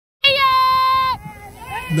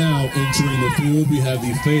Now entering the field, we have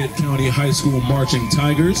the Fayette County High School Marching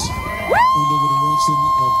Tigers under the direction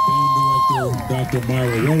of Band Director Dr.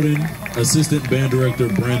 Myra Roden, Assistant Band Director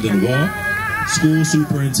Brandon Waugh, School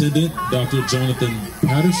Superintendent Dr. Jonathan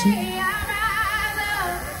Patterson.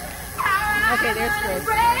 Okay, there's Chris.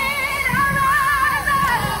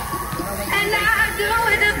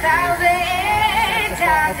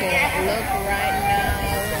 Okay, look right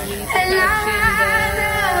now.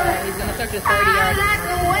 He's going to start the 30-yard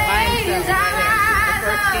by himself. The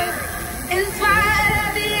first kid. In spite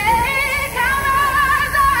of the ache,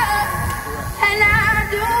 and I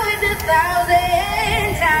do it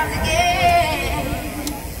 1,000 times again.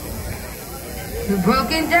 You're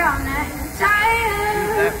broken down and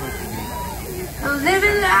tired of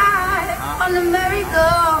living life on the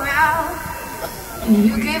merry-go-round.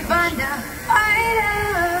 You can't find a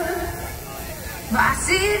fighter, but I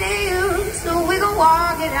see it in you, so we gon'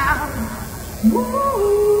 walk it out. Ooh,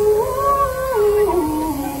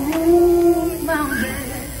 mountain.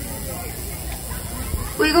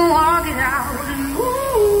 We gon' walk it out. Ooh,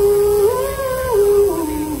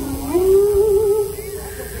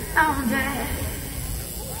 mountain.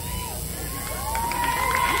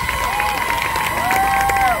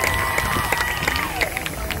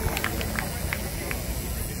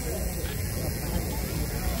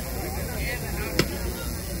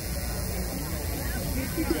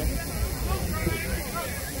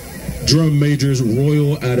 Drum majors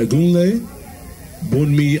Royal Adegunle,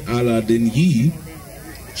 Bunmi Aladenyi,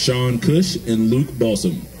 Sean Cush, and Luke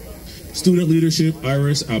Balsam. Student leadership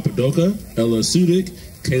Iris Apadoka, Ella Sudik,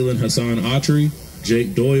 Kaylin Hassan Autry,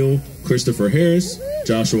 Jake Doyle, Christopher Harris,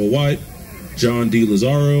 Joshua White, John D.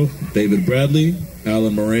 Lazaro, David Bradley,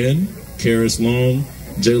 Alan Moran, Karis Long,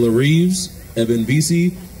 Jayla Reeves, Evan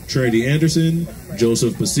Vesey, Trady Anderson,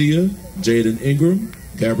 Joseph Pasia, Jaden Ingram,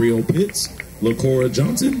 Gabrielle Pitts, LaCora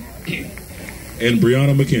Johnson, and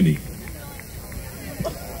Brianna McKinney.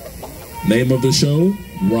 Name of the show,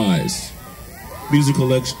 Rise.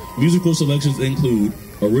 Musical selections include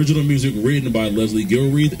original music written by Leslie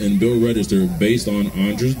Gilreath and Bill Register based on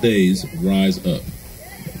Andra Day's Rise Up.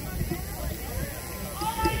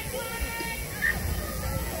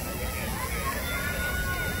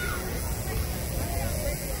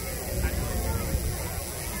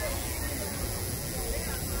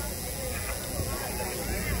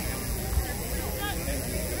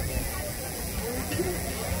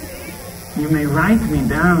 You may write me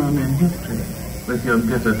down in history with your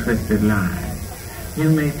bitter, twisted lies. You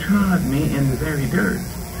may trod me in the very dirt,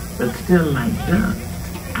 but still like dust,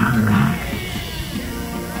 I'll rise.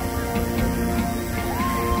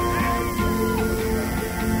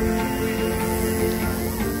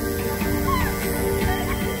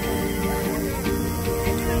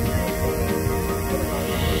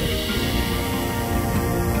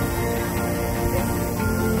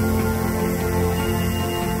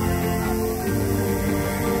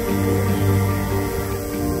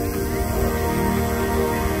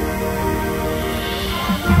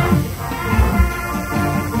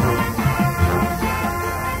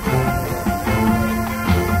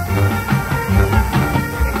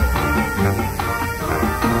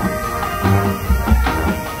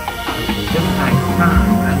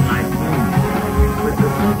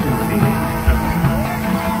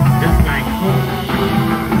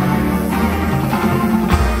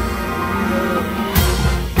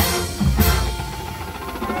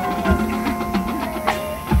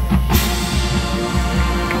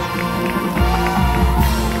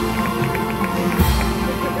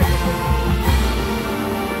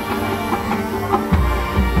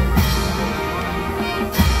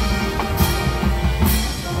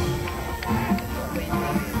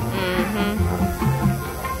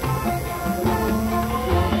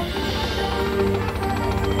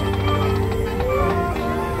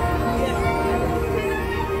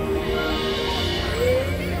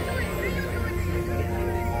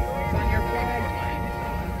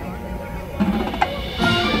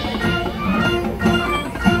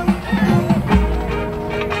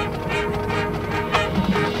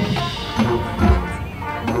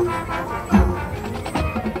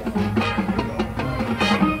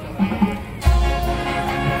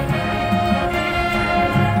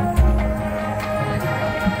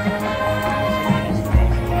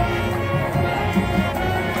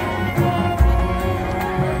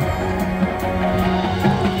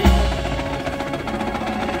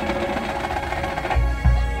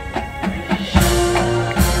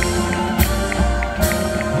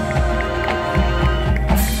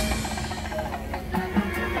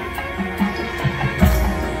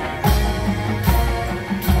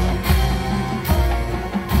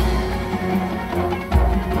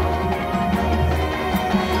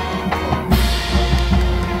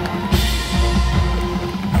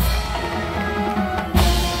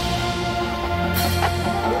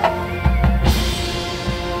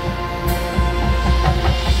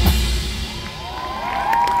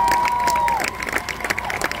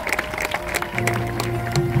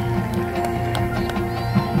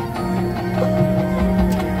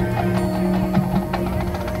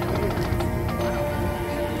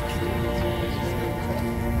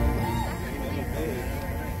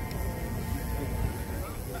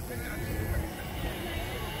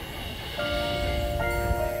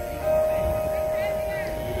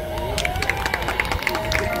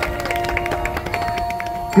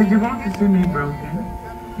 Did you want to see me broken?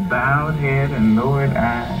 Bowed head and lowered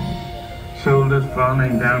eyes, shoulders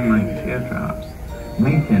falling down like teardrops,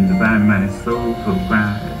 weakened by my soulful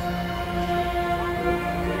cries.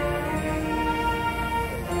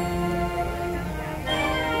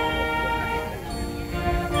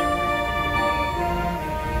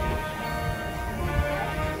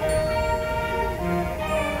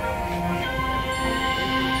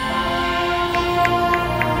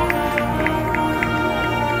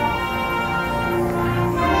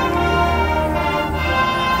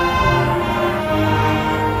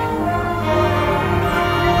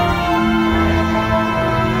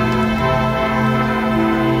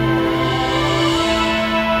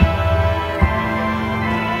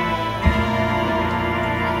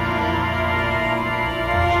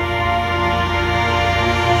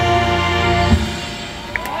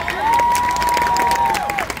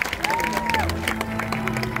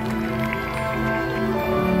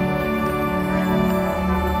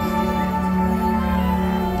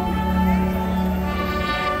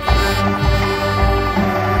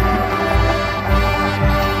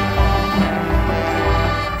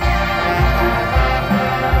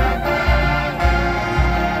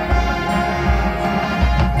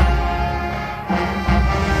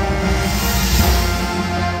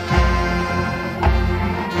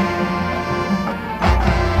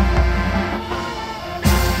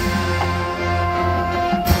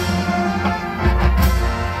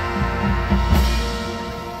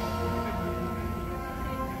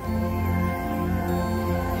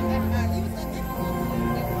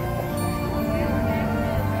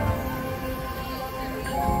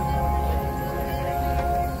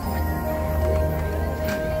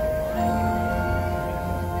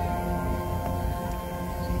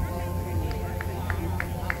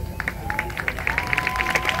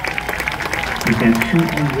 You can shoot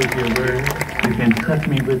me with your words, you can cut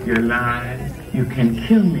me with your lies, you can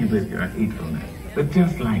kill me with your hatefulness. But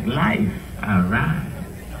just like life, I rise.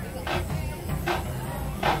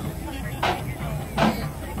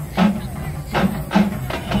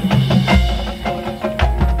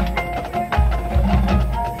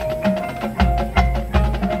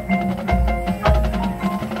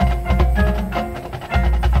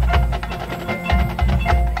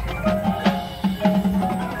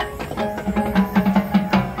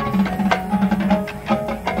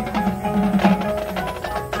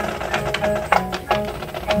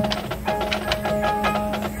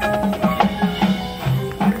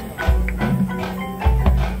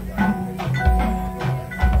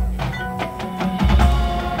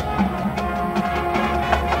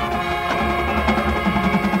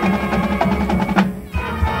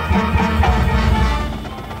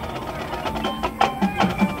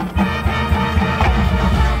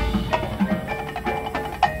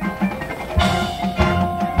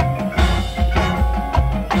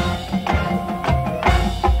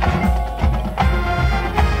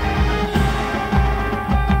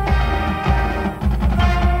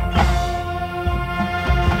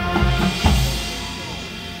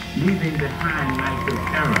 Leaving behind nights of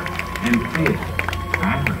terror and fear, I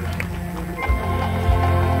rise.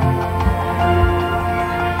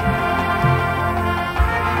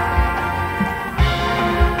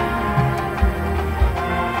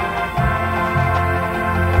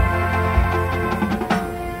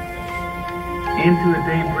 Into a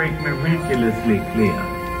daybreak miraculously clear,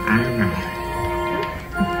 I rise.